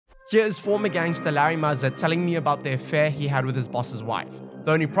Here's former gangster Larry Mazza telling me about the affair he had with his boss's wife.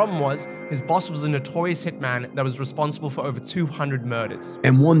 The only problem was, his boss was a notorious hitman that was responsible for over 200 murders.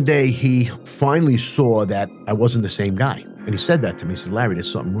 And one day he finally saw that I wasn't the same guy. And he said that to me. He said, Larry,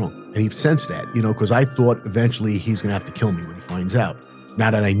 there's something wrong. And he sensed that, because I thought eventually he's going to have to kill me when he finds out. Now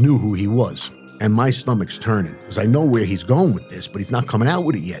that I knew who he was. And my stomach's turning because I know where he's going with this, but he's not coming out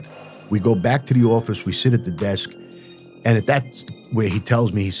with it yet. We go back to the office. We sit at the desk. And at that where he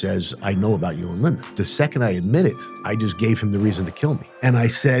tells me, he says, I know about you and Linda. The second I admit it, I just gave him the reason to kill me. And I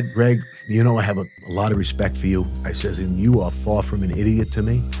said, Greg, I have a lot of respect for you. I says, and you are far from an idiot to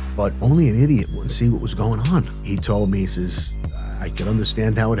me, but only an idiot wouldn't see what was going on. He told me, he says, I can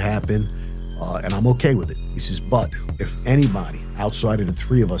understand how it happened, and I'm okay with it. He says, but if anybody outside of the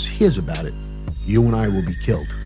three of us hears about it, you and I will be killed.